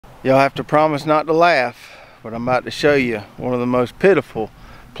You'll have to promise not to laugh, but I'm about to show you one of the most pitiful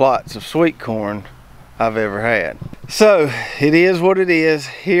plots of sweet corn I've ever had. So it is what it is.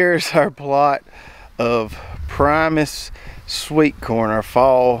 Here's our plot of Primus Sweet Corn, our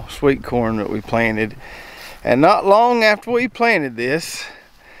fall sweet corn that we planted. And not long after we planted this,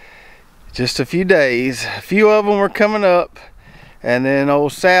 just a few days, a few of them were coming up, and then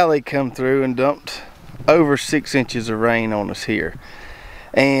old Sally come through and dumped over 6 inches of rain on us here.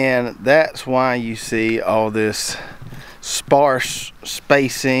 And that's why you see all this sparse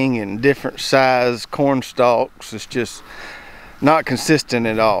spacing and different size corn stalks. It's just not consistent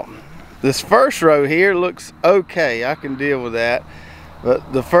at all. This first row here looks okay, I can deal with that,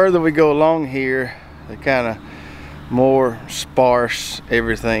 but the further we go along here, the kind of more sparse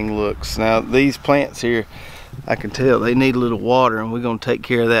everything looks. Now these plants here, I can tell they need a little water, and we're going to take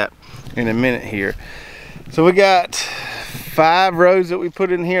care of that in a minute here. So we got 5 rows that we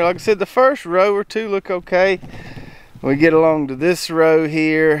put in here. Like I said, the first row or 2 look okay. We get along to this row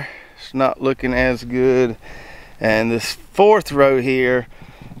here, it's not looking as good. And this 4th row here,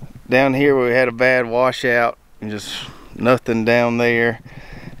 down here where we had a bad washout, and just nothing down there.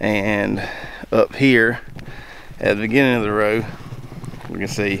 And up here at the beginning of the row, we can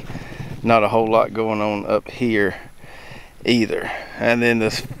see not a whole lot going on up here either. And then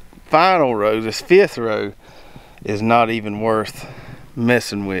this final row, this 5th row, is not even worth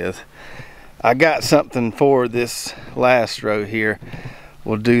messing with. I got something for this last row here.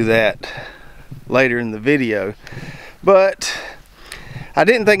 We'll do that later in the video, but I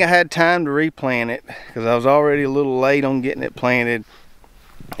didn't think I had time to replant it because I was already a little late on getting it planted,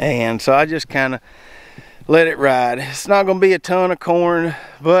 and so I just kind of let it ride. It's not going to be a ton of corn,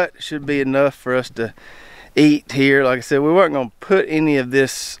 but it should be enough for us to eat here. Like I said, we weren't going to put any of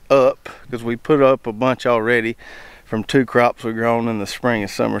this up because we put up a bunch already from 2 crops we grown in the spring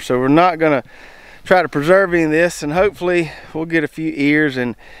and summer. So we're not going to try to preserve any of this, and hopefully we'll get a few ears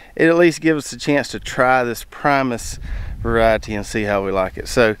and it at least give us a chance to try this Primus variety and see how we like it.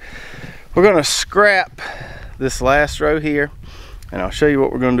 So we're going to scrap this last row here, and I'll show you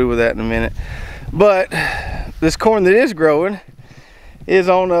what we're going to do with that in a minute. But this corn that is growing is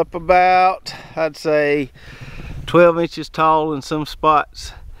on up about, I'd say, 12 inches tall in some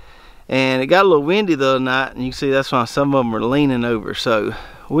spots. And it got a little windy the other night, and you can see that's why some of them are leaning over. So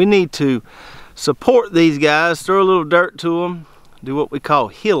we need to support these guys, throw a little dirt to them, do what we call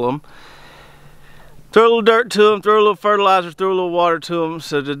hill them. Throw a little dirt to them, throw a little fertilizer, throw a little water to them.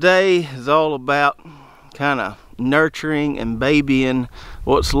 So today is all about kind of nurturing and babying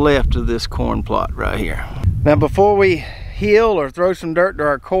what's left of this corn plot right here. Now before we hill or throw some dirt to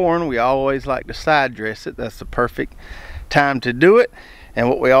our corn, we always like to side dress it. That's the perfect time to do it. And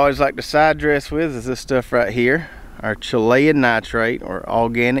what we always like to side dress with is this stuff right here, our Chilean nitrate or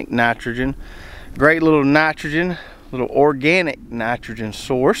organic nitrogen. Great little nitrogen, little organic nitrogen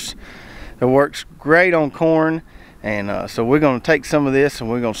source that works great on corn. And so we're going to take some of this and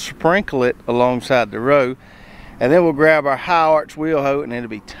we're going to sprinkle it alongside the row, and then we'll grab our high arch wheel hoe and it'll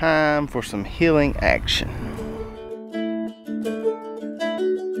be time for some hilling action.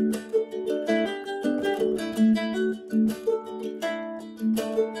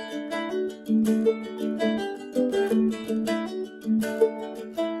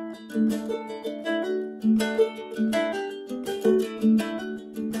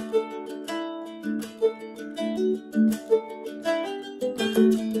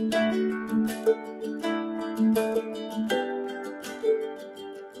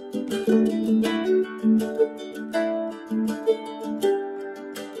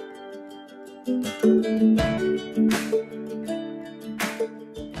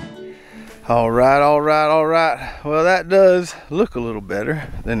 All right. Well, that does look a little better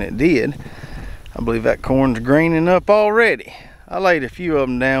than it did. I believe that corn's greening up already. I laid a few of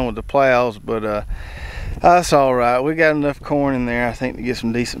them down with the plows, but that's all right. We got enough corn in there, I think, to get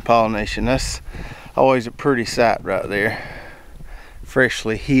some decent pollination. That's always a pretty sight right there.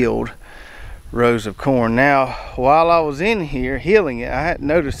 Freshly healed rows of corn. Now, while I was in here healing it, I hadn't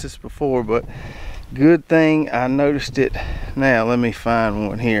noticed this before, but good thing I noticed it now. Let me find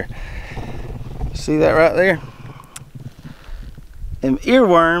one here. See that right there? Them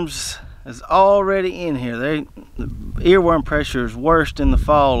earworms is already in here. The earworm pressure is worst in the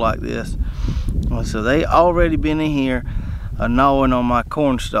fall like this. So they already been in here gnawing on my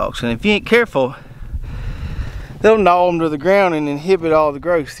corn stalks. And if you ain't careful, they'll gnaw them to the ground and inhibit all the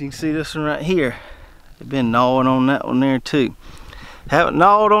growth. You can see this one right here. They've been gnawing on that one there too. Haven't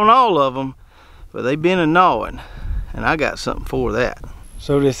gnawed on all of them, but they've been a gnawing, and I got something for that.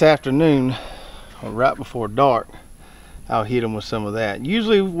 So this afternoon, or right before dark, I'll hit them with some of that.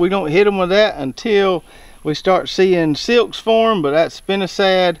 Usually we don't hit them with that until we start seeing silks form, but that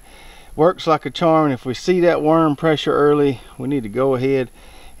spinosad works like a charm. And if we see that worm pressure early, we need to go ahead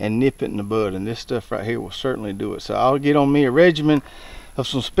and nip it in the bud, and this stuff right here will certainly do it. So I'll get on me a regimen of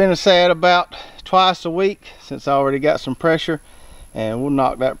some spinosad about twice a week, since I already got some pressure, and we'll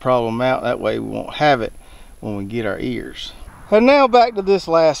knock that problem out. That way we won't have it when we get our ears. And now back to this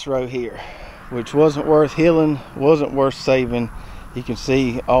last row here, which wasn't worth healing, wasn't worth saving. You can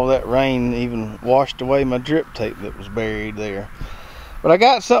see all that rain even washed away my drip tape that was buried there. But I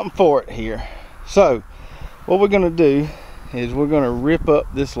got something for it here. So what we're gonna do is we're gonna rip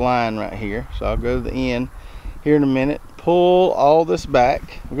up this line right here. So I'll go to the end here in a minute, pull all this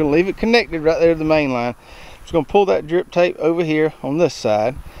back. We're gonna leave it connected right there to the main line. Just gonna pull that drip tape over here on this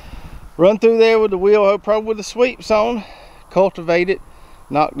side, run through there with the wheel hoe, probably with the sweeps on, cultivate it,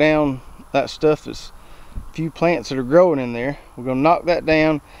 knock down that stuff. That's a few plants that are growing in there. We're gonna knock that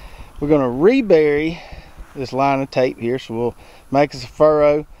down. We're gonna rebury this line of tape here. So we'll make us a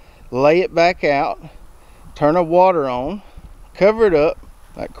furrow, lay it back out, turn our water on, cover it up.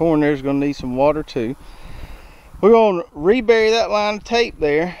 That corn there is going to need some water too. We're going to rebury that line of tape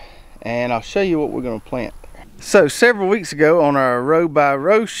there, and I'll show you what we're going to plant there. So several weeks ago on our row by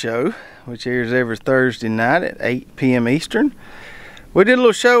row show, which airs every Thursday night at 8 p.m. Eastern, we did a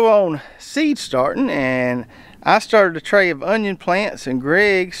little show on seed starting, and I started a tray of onion plants, and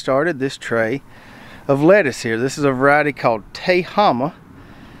Greg started this tray of lettuce here. This is a variety called Tehama.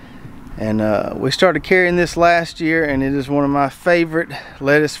 And we started carrying this last year, and it is one of my favorite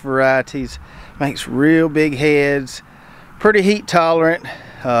lettuce varieties. Makes real big heads, pretty heat tolerant,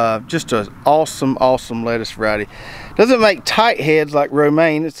 just an awesome lettuce variety. Doesn't make tight heads like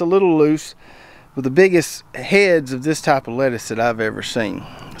romaine. It's a little loose, with the biggest heads of this type of lettuce that I've ever seen.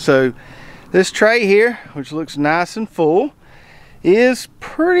 So this tray here, which looks nice and full, is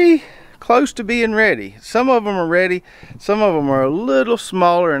pretty close to being ready. Some of them are ready, some of them are a little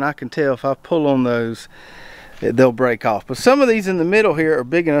smaller, and I can tell if I pull on those they'll break off. But some of these in the middle here are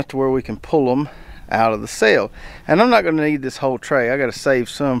big enough to where we can pull them out of the cell. And I'm not going to need this whole tray. I got to save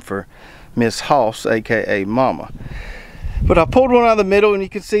some for Miss Hoss, aka Mama. But I pulled one out of the middle, and you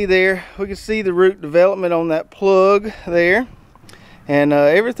can see there, we can see the root development on that plug there, and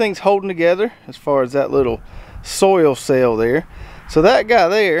everything's holding together as far as that little soil cell there. So that guy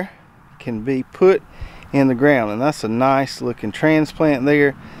there can be put in the ground, and that's a nice looking transplant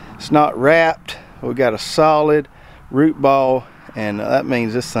there. It's not wrapped. We got a solid root ball, and that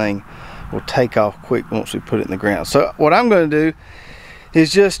means this thing will take off quick once we put it in the ground. So what I'm going to do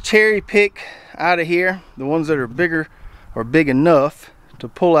is just cherry pick out of here the ones that are bigger or big enough to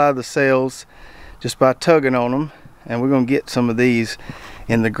pull out of the cells just by tugging on them, and we're going to get some of these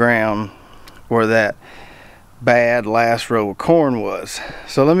in the ground where that bad last row of corn was.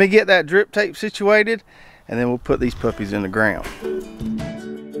 So let me get that drip tape situated, and then we'll put these puppies in the ground.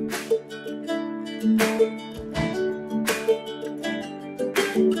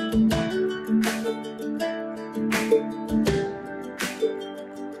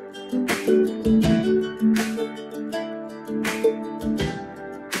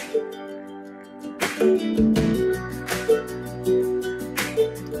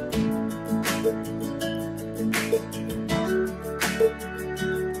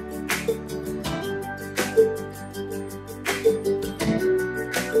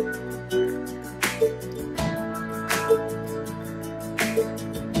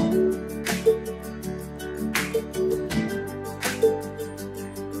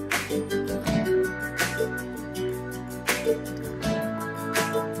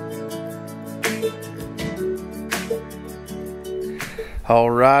 All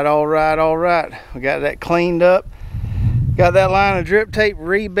right. We got that cleaned up. Got that line of drip tape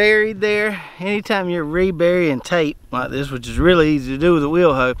reburied there. Anytime you're reburying tape like this, which is really easy to do with a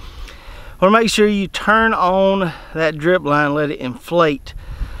wheel hoe, want to make sure you turn on that drip line, let it inflate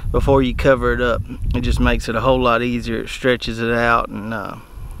before you cover it up. It just makes it a whole lot easier. It stretches it out and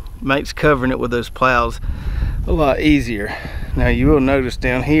makes covering it with those plows a lot easier. Now you will notice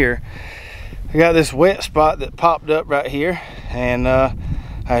down here, I got this wet spot that popped up right here, and I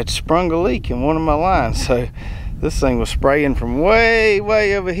had sprung a leak in one of my lines. So this thing was spraying from way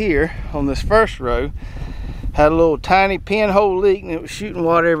over here on this first row. Had a little tiny pinhole leak, and it was shooting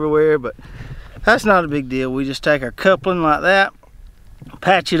water everywhere, but that's not a big deal. We just take our coupling like that,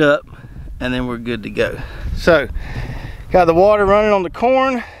 patch it up, and then we're good to go. So got the water running on the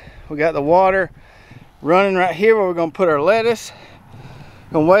corn. We got the water running right here where we're gonna put our lettuce.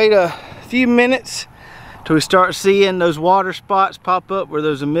 Gonna wait a few minutes till we start seeing those water spots pop up where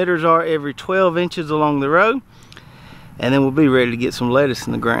those emitters are every 12 inches along the row. and then we'll be ready to get some lettuce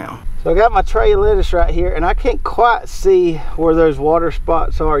in the ground. So I got my tray of lettuce right here, and I can't quite see where those water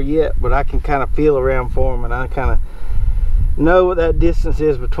spots are yet, but I can kind of feel around for them, and I kind of know what that distance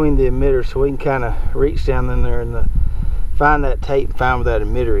is between the emitters, so we can kind of reach down in there and find that tape and find where that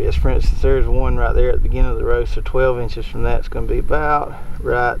emitter is. For instance, there's one right there at the beginning of the row, so 12 inches from that, it's going to be about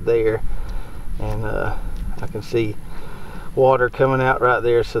right there, and I can see water coming out right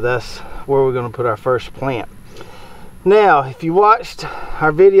there, so that's where we're going to put our first plant. Now, if you watched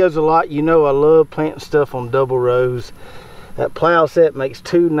our videos a lot, you know I love planting stuff on double rows. That plow set makes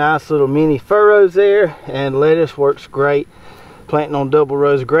two nice little mini furrows there, and lettuce works great planting on double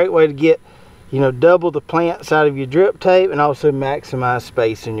rows. A great way to get, you know, double the plants out of your drip tape and also maximize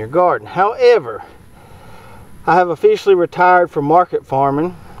space in your garden. However, I have officially retired from market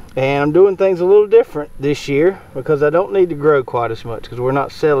farming, and I'm doing things a little different this year because I don't need to grow quite as much because we're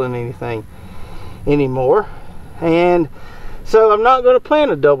not selling anything anymore. And so I'm not going to plant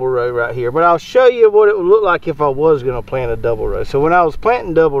a double row right here, but I'll show you what it would look like if I was going to plant a double row. So when I was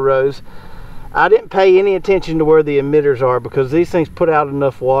planting double rows, I didn't pay any attention to where the emitters are because these things put out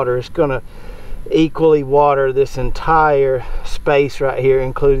enough water. It's going to equally water this entire space right here,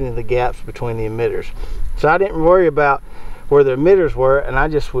 including the gaps between the emitters. So I didn't worry about where the emitters were, and I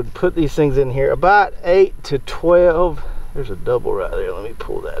just would put these things in here about 8 to 12. There's a double right there. Let me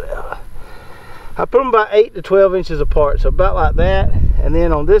pull that out. I put them about 8 to 12 inches apart, so about like that. And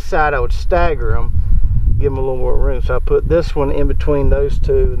then on this side I would stagger them, give them a little more room. So I put this one in between those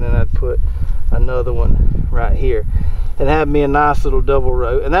two, and then I'd put another one right here and have me a nice little double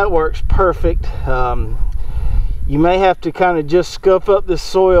row, and that works perfect. You may have to kind of just scuff up this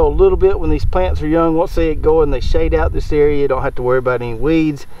soil a little bit when these plants are young. Once they get going, they shade out this area. You don't have to worry about any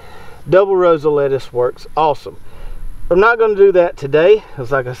weeds. Double rows of lettuce works awesome. I'm not going to do that today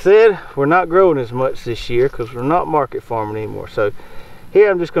because, like I said, we're not growing as much this year because we're not market farming anymore. So here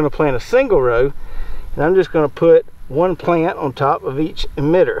I'm just going to plant a single row, and I'm just going to put one plant on top of each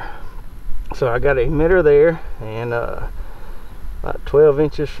emitter. So I got an emitter there, and about 12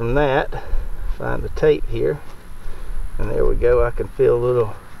 inches from that, find the tape here, and there we go. I can feel a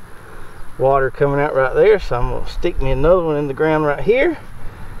little water coming out right there, so I'm going to stick me another one in the ground right here,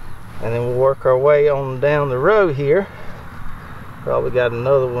 and then we'll work our way on down the row here. Probably got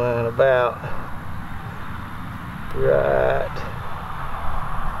another one about right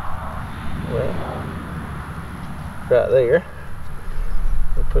there.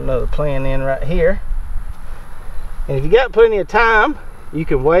 We'll put another plant in right here, and if you got plenty of time, you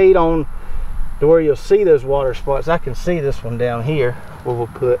can wait on to where you'll see those water spots. I can see this one down here where we'll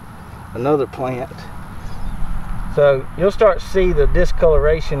put another plant. So you'll start to see the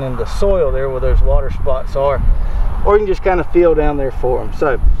discoloration in the soil there where those water spots are, or you can just kind of feel down there for them.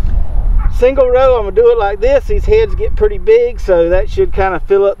 So single row, I'm gonna do it like this. These heads get pretty big, so that should kind of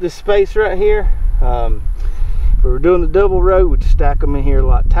fill up this space right here. If we were doing the double row, we'd stack them in here a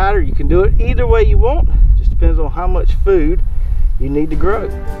lot tighter. You can do it either way you want. Just depends on how much food you need to grow.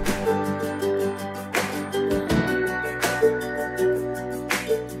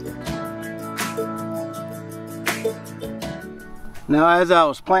 Now, as I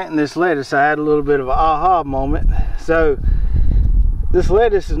was planting this lettuce, I had a little bit of an aha moment. So this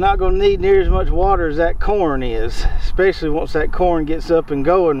lettuce is not going to need near as much water as that corn is, especially once that corn gets up and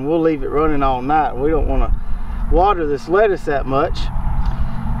going. We'll leave it running all night. We don't want to water this lettuce that much,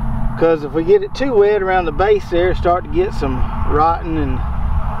 because if we get it too wet around the base there, start to get some rotting, and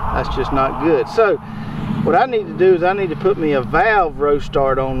that's just not good. So what I need to do is I need to put me a valve row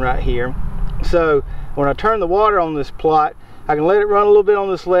start on right here. So when I turn the water on this plot, I can let it run a little bit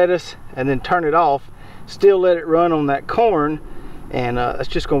on this lettuce and then turn it off, still let it run on that corn, and it's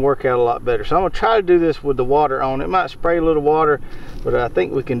just going to work out a lot better. So I'm going to try to do this with the water on. It might spray a little water, but I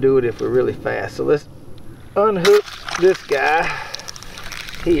think we can do it if we're really fast. So let's unhook this guy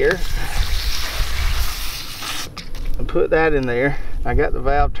here and put that in there. I got the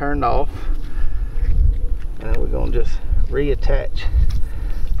valve turned off, and then we're going to just reattach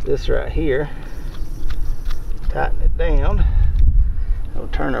this right here, tighten it down. We'll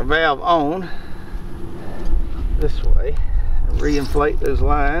turn our valve on this way and reinflate those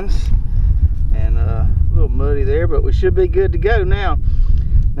lines, and a little muddy there, but we should be good to go now.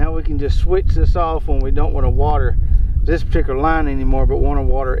 Now we can just switch this off when we don't want to water this particular line anymore, but want to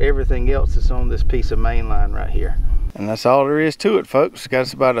water everything else that's on this piece of main line right here. And that's all there is to it, folks. Got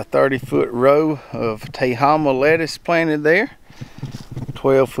us about a 30-foot row of Tehama lettuce planted there,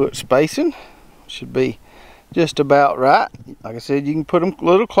 12-foot spacing. Should be just about right. Like I said, you can put them a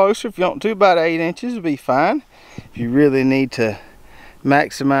little closer if you want to. About 8 inches will be fine if you really need to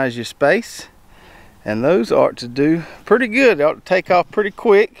maximize your space. And those ought to do pretty good. They ought to take off pretty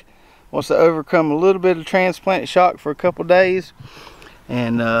quick once they overcome a little bit of transplant shock for a couple days.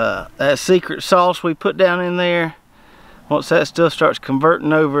 And that secret sauce we put down in there, once that stuff starts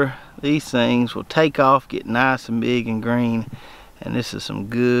converting over, these things will take off, get nice and big and green. And this is some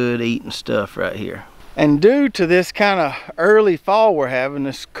good eating stuff right here. And due to this kind of early fall we're having,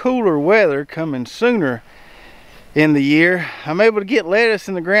 this cooler weather coming sooner in the year, I'm able to get lettuce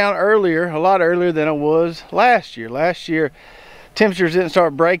in the ground earlier, a lot earlier than I was last year. Last year, temperatures didn't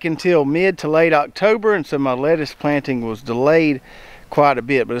start breaking till mid to late October, and so my lettuce planting was delayed quite a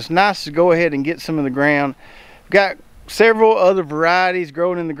bit. But it's nice to go ahead and get some in the ground. We've got several other varieties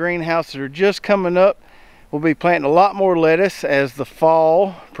growing in the greenhouse that are just coming up. We'll be planting a lot more lettuce as the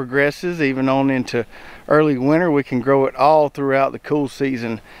fall progresses, even on into early winter. We can grow it all throughout the cool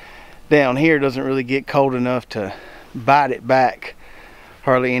season. Down here it doesn't really get cold enough to bite it back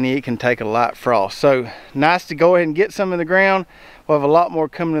hardly any. It can take a light frost. So nice to go ahead and get some in the ground. We'll have a lot more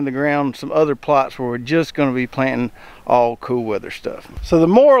coming in the ground, some other plots where we're just going to be planting all cool weather stuff. So the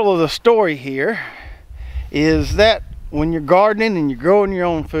moral of the story here is that when you're gardening and you're growing your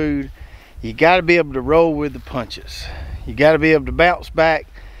own food, you got to be able to roll with the punches. You got to be able to bounce back.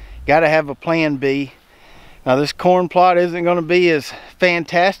 Got to have a plan B. Now this corn plot isn't going to be as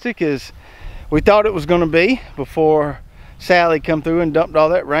fantastic as we thought it was going to be before Sally come through and dumped all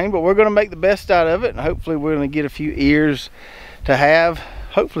that rain, but we're going to make the best out of it, and hopefully we're going to get a few ears to have.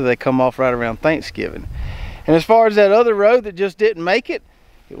 Hopefully they come off right around Thanksgiving. And as far as that other row that just didn't make it,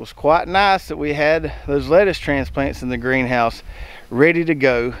 it was quite nice that we had those lettuce transplants in the greenhouse ready to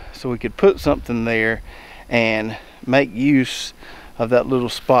go, so we could put something there and make use of that little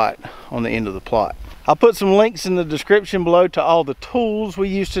spot on the end of the plot. I'll put some links in the description below to all the tools we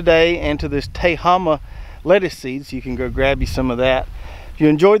used today and to this Tehama lettuce seeds, so you can go grab you some of that. If you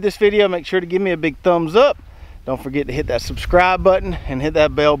enjoyed this video, make sure to give me a big thumbs up. Don't forget to hit that subscribe button and hit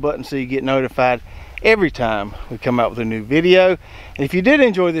that bell button so you get notified every time we come out with a new video. And if you did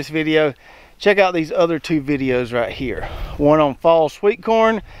enjoy this video, check out these other two videos right here. One on fall sweet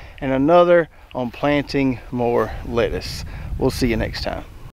corn and another on planting more lettuce. We'll see you next time.